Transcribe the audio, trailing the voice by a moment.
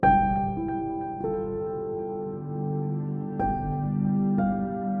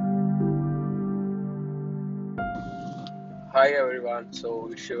everyone. So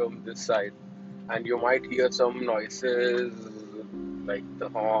Shivam this side, and you might hear some noises like the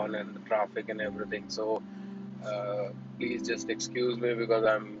horn and the traffic and everything. So uh, please just excuse me because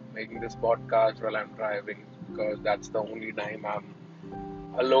I'm making this podcast while I'm driving because that's the only time I'm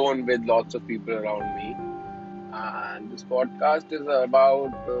alone with lots of people around me. And this podcast is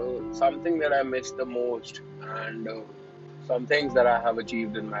about something that I miss the most and some things that I have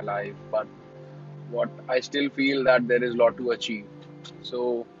achieved in my life, but what I still feel that there is a lot to achieve.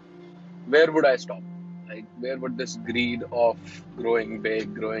 So where would I stop? Like, where would this greed of growing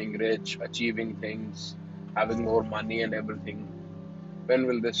big, growing rich, achieving things, having more money and everything, when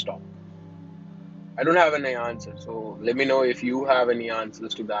will this stop? I don't have any answer. So let me know if you have any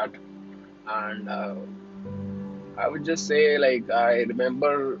answers to that. And I would just say, like, I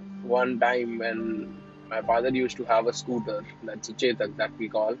remember one time when my father used to have a scooter, that's a Chetak that we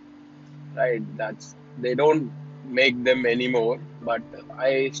call, right? They don't make them anymore, but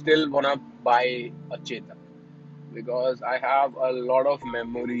I still wanna buy a Chetak because I have a lot of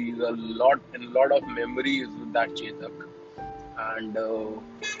memories, a lot of memories with that Chetak. And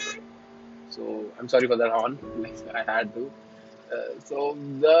so I'm sorry for that horn. Like I had to. So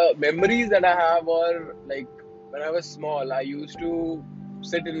the memories that I have are like when I was small, I used to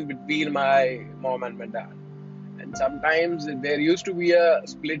sit in between my mom and my dad, and sometimes there used to be a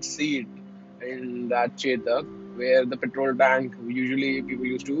split seat in that Chetak where the petrol tank, usually people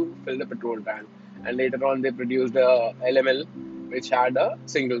used to fill the petrol tank. And later on, they produced a LML which had a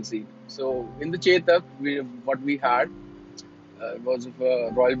single seat. So in the Chetak, what we had was of a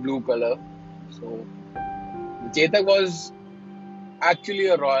royal blue color. So the Chetak was actually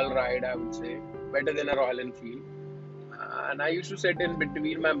a royal ride, I would say, better than a Royal Enfield. And I used to sit in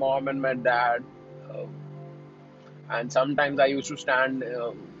between my mom and my dad. Uh, and sometimes I used to stand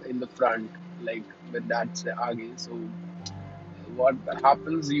in the front, like with that aage. So what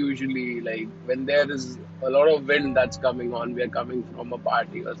happens usually, like when there is a lot of wind that's coming on, we are coming from a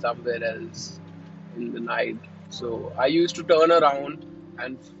party or somewhere else in the night. So I used to turn around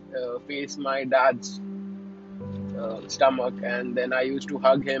and face my dad's stomach, and then I used to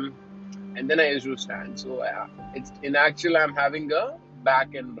hug him, and then I used to stand. So it's in actual, I'm having a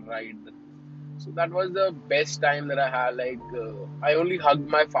back end ride. So that was the best time that I had. Like I only hugged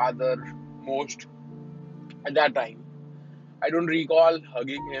my father most at that time. I don't recall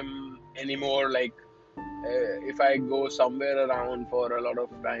hugging him anymore. Like if I go somewhere around for a lot of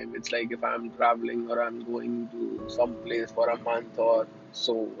time, it's like if I'm traveling or I'm going to some place for a month or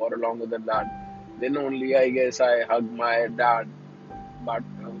so or longer than that, then only I guess I hug my dad. But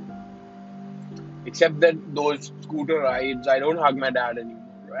except that those scooter rides, I don't hug my dad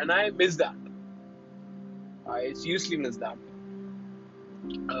anymore, and I miss that. I seriously miss that.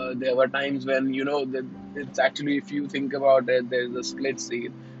 There were times when that it's actually, if you think about it, there's a split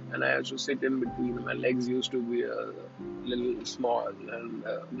seat, and I used to sit in between. My legs used to be a little small, and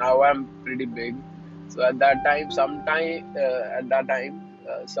now I'm pretty big. So at that time, some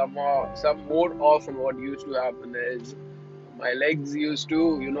more often, what used to happen is my legs used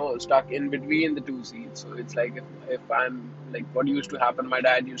to, stuck in between the two seats. So it's like if I'm like, what used to happen, my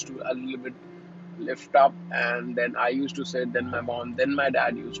dad used to a little bit lift up, and then I used to sit, then my mom, then my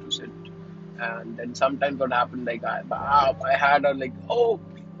dad used to sit. And then sometimes what happened, like I had a like, oh,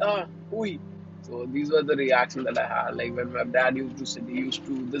 ooey. So these were the reactions that I had. Like when my dad used to sit, he used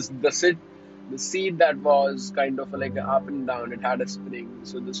to the seat that was kind of like up and down. It had a spring,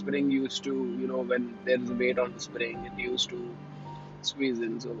 so the spring used to, when there is weight on the spring, it used to squeeze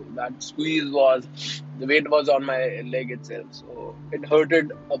in. So that squeeze was, the weight was on my leg itself. So it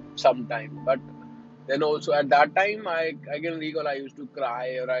hurted up sometime. But then also at that time, I can recall I used to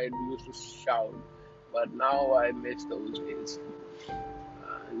cry or I used to shout. But now I miss those days.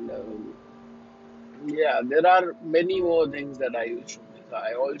 And yeah, there are many more things that I used to miss.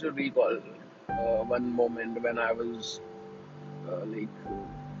 I also recall one moment when I was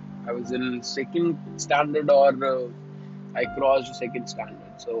I was in second standard, or I crossed second standard.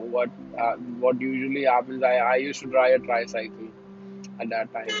 So what usually happens? I used to drive a tricycle at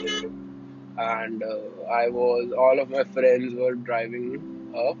that time, and I was all of my friends were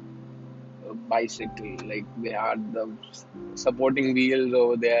driving a bicycle. Like they had the supporting wheels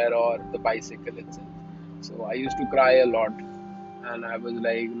over there or the bicycle itself. So I used to cry a lot, and I was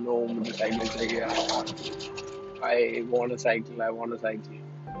like, no, motorcycle chahiye. I want a cycle. I want a cycle.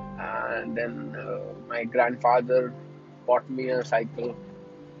 And then my grandfather bought me a cycle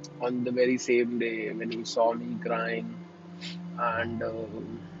on the very same day when he saw me crying. And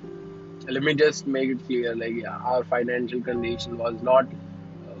let me just make it clear, like yeah, our financial condition was not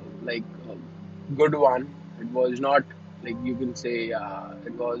like a good one. It was not. Like you can say,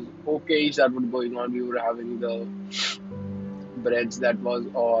 it was okay that was going on. We were having the breads, that was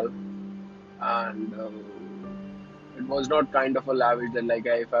all, and it was not kind of a lavish that like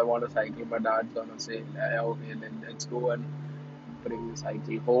if I want a cycle, my dad's gonna say, "Yeah, okay, then let's go and bring the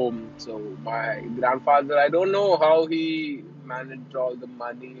cycle home." So my grandfather, I don't know how he managed all the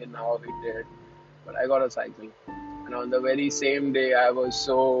money and how he did, but I got a cycle. And on the very same day, I was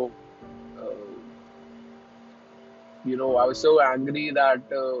so, uh, I was so angry that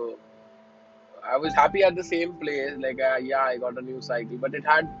I was happy at the same place. Like, yeah, I got a new cycle, but it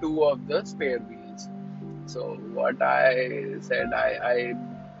had two of the spare wheels. So what I said, I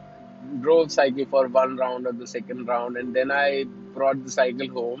drove cycle for one round or the second round, and then I brought the cycle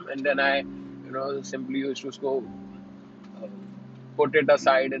home, and then I, simply used to go uh, put it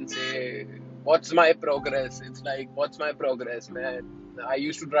aside and say, "What's my progress?" It's like, "What's my progress, man?" I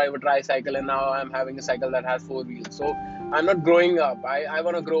used to drive a tricycle, and now I'm having a cycle that has four wheels. So I'm not growing up. I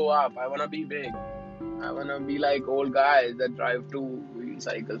want to grow up. I want to be big. I want to be like old guys that drive two-wheel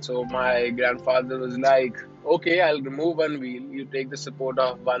cycles. So my grandfather was like, "Okay, I'll remove one wheel. You take the support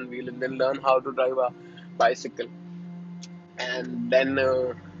of one wheel and then learn how to drive a bicycle. And then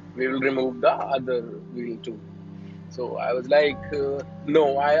we will remove the other wheel too." So I was like, "No,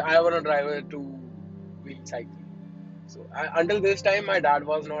 I want to drive a two-wheel cycle." So until this time, my dad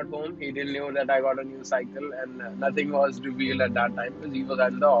was not home. He didn't know that I got a new cycle, and nothing was revealed at that time because he was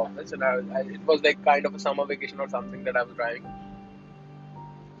at the office, and it was like kind of a summer vacation or something that I was driving.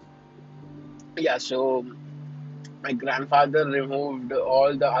 Yeah, so my grandfather removed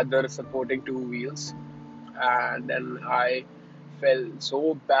all the other supporting two wheels, and then I fell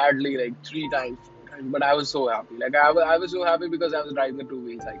so badly, like three times, four times. But I was so happy. Like I was so happy because I was driving a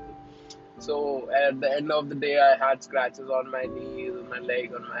two-wheel cycle. So at the end of the day, I had scratches on my knees, on my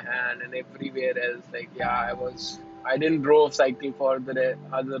leg, on my hand, and everywhere else. Like yeah, I didn't drove cycle for the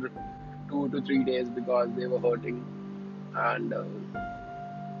other 2 to 3 days because they were hurting. And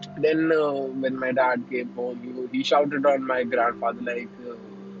then when my dad came home, he shouted on my grandfather like,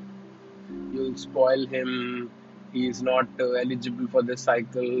 "You'll spoil him. He's not eligible for this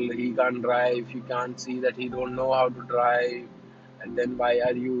cycle. He can't drive. He can't see that he don't know how to drive. And then why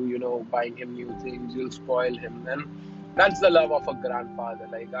are you, buying him new things? You'll spoil him." And that's the love of a grandfather.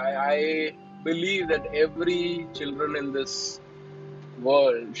 Like I believe that every children in this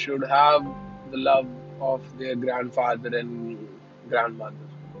world should have the love of their grandfather and grandmother.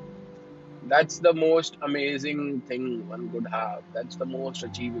 That's the most amazing thing one could have. That's the most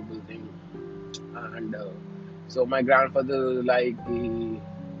achievable thing. And so my grandfather, like,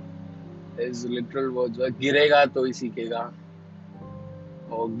 his literal words were, "गिरेगा तो ही सीखेगा,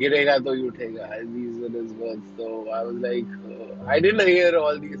 or गिरेगा तो ही उठेगा." These were his words. So I was like, I didn't hear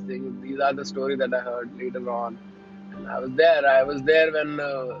all these things. These are the stories that I heard later on. And I was there. I was there when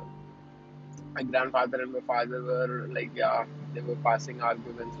my grandfather and my father were like, yeah, they were passing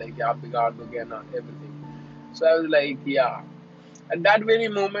arguments like, yeah, bigard ho gaya na, everything. So I was like, yeah. At that very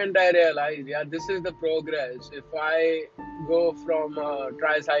moment, I realized, yeah, this is the progress. If I go from a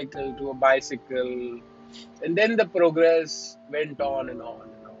tricycle to a bicycle, and then the progress went on and on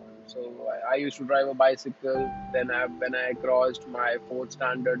and on. So I used to drive a bicycle. Then when I crossed my fourth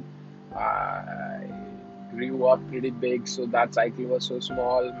standard, I grew up pretty big. So that cycle was so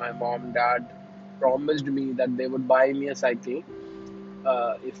small. My mom and dad promised me that they would buy me a cycle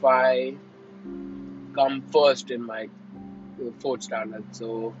if I come first in my fourth standard.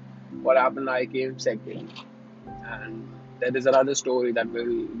 So what happened? I came second, and there is another story that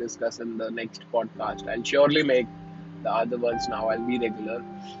we'll discuss in the next podcast. I'll surely make the other ones now. I'll be regular.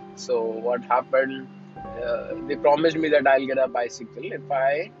 So what happened? They promised me that I'll get a bicycle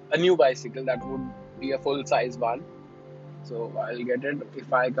a new bicycle that would be a full size one. So I'll get it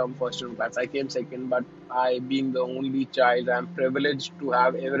if I come first in class. I came second, but I, being the only child, I'm privileged to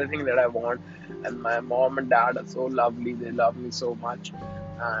have everything that I want. And my mom and dad are so lovely. They love me so much,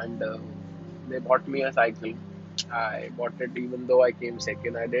 and they bought me a cycle. I bought it even though I came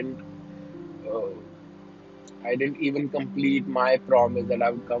second. Uh, I didn't even complete my promise that I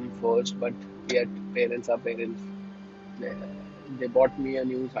would come first. But yet, parents are parents. They, they bought me a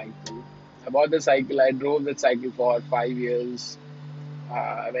new cycle. I bought the cycle. I drove the cycle for 5 years.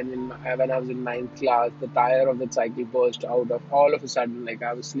 When I was in ninth class, the tire of the cycle burst out of all of a sudden. Like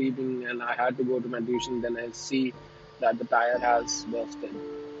I was sleeping and I had to go to my tuition. Then I see that the tire has bursted.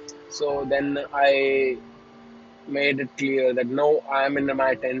 So then I made it clear that no, I am in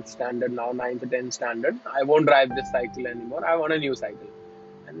my 10th standard now, ninth to 10th standard. I won't drive this cycle anymore. I want a new cycle.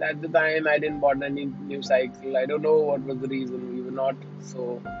 And at the time, I didn't bought any new cycle. I don't know what was the reason. We were not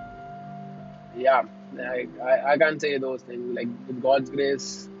so, yeah. I can't say those things. Like with God's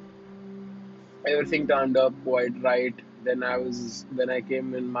grace, everything turned up quite right. Then I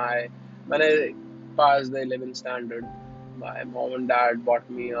came in my when I passed the 11th standard, my mom and dad bought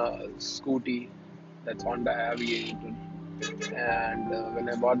me a scooty, that's Honda Aviator, and when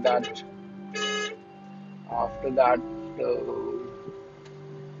I bought that, after that,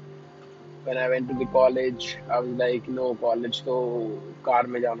 when I went to the college, I was like, no, college तो car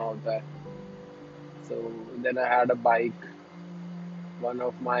में जाना होता है. So then I had a bike. One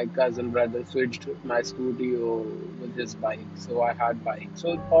of my cousin brothers switched my scooty with his bike, so I had bike.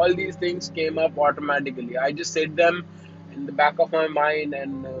 So all these things came up automatically. I just set them in the back of my mind,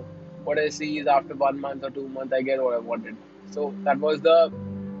 and what I see is after 1 month or 2 months, I get what I wanted. So that was the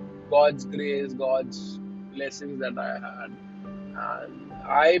God's grace, God's blessings that I had, and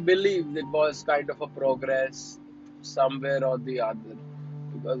I believe it was kind of a progress somewhere or the other,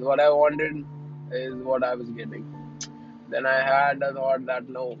 because what I wanted is what I was getting. Then I had a thought that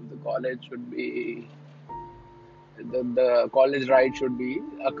no, the college ride should be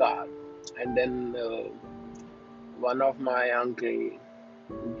a car. And then one of my uncle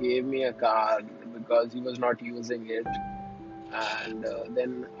gave me a car because he was not using it, and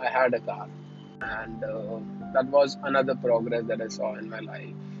then I had a car, and that was another progress that I saw in my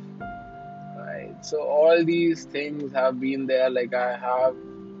life. Right. So all these things have been there. Like I have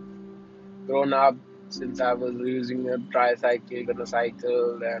grown up since I was using a tricycle, then a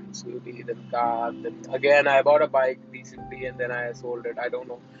cycle, then scooty, then car. Then again, I bought a bike recently and then I sold it. I don't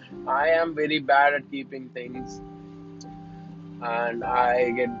know. I am very bad at keeping things and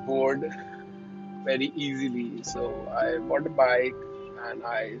I get bored very easily. So I bought a bike and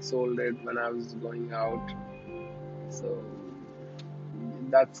I sold it when I was going out. So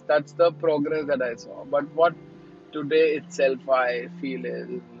that's the progress that I saw. But what today itself I feel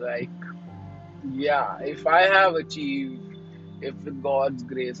is like, yeah, if I have achieved, if with God's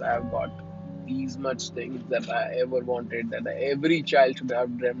grace I have got these much things that I ever wanted, that every child should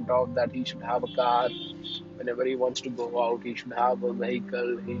have dreamt of, that he should have a car whenever he wants to go out, he should have a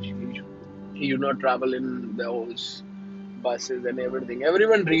vehicle, he should not travel in those buses and everything.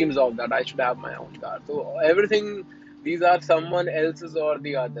 Everyone dreams of that. I should have my own car. So everything, these are someone else's or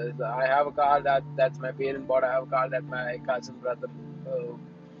the others. I have a car that's my parent bought. I have a car that my cousin brother uh,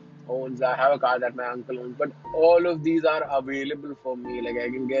 owns. I have a car that my uncle owns. But all of these are available for me. Like I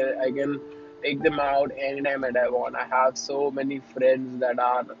can take them out anytime that I want. I have so many friends that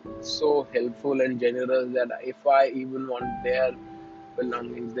are so helpful and generous that if I even want their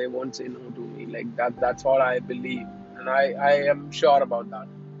belongings, they won't say no to me. Like that's all I believe, and I am sure about that.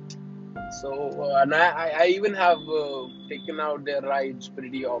 So and I even have taken out their rides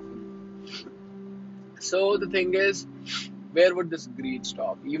pretty often. So the thing is, where would this greed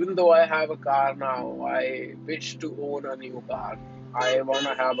stop? Even though I have a car now, I wish to own a new car. I want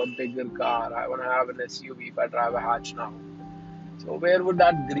to have a bigger car. I want to have an SUV if I drive a hatch now. So where would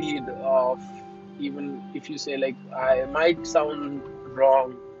that greed of, even if you say, like, I might sound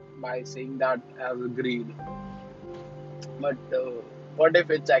wrong by saying that as a greed, but what if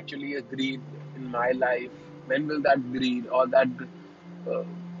it's actually a greed in my life? When will that greed or that uh,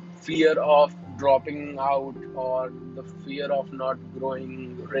 fear of dropping out or the fear of not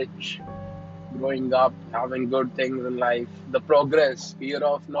growing rich, growing up, having good things in life, the progress, fear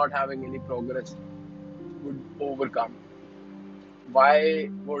of not having any progress would overcome? Why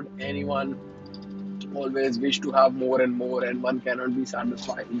would anyone always wish to have more and more and one cannot be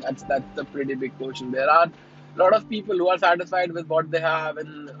satisfied? That's the pretty big question. There are a lot of people who are satisfied with what they have,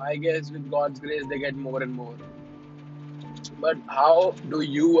 and I guess with God's grace they get more and more. But how do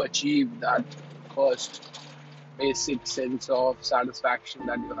you achieve that first basic sense of satisfaction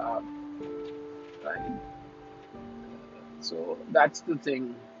that you have, right? So that's the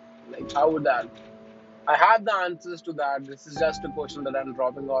thing. Like, how would that? I have the answers to that. This is just a question that I'm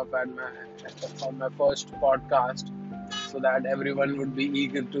dropping off at my on my first podcast, so that everyone would be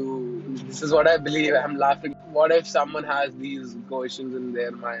eager to. This is what I believe. I'm laughing. What if someone has these questions in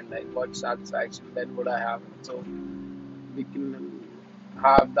their mind, like what satisfaction then would I have? So we can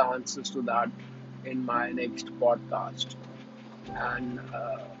have the answers to that in my next podcast, and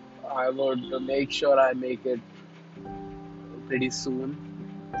I would make sure I make it pretty soon.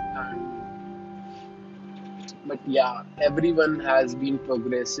 And but yeah, everyone has been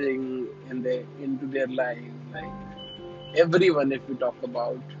progressing into their life, like everyone, if we talk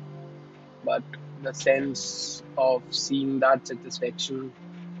about, but the sense of seeing that satisfaction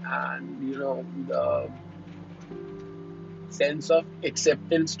and the sense of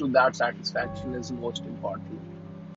acceptance to that satisfaction is most important.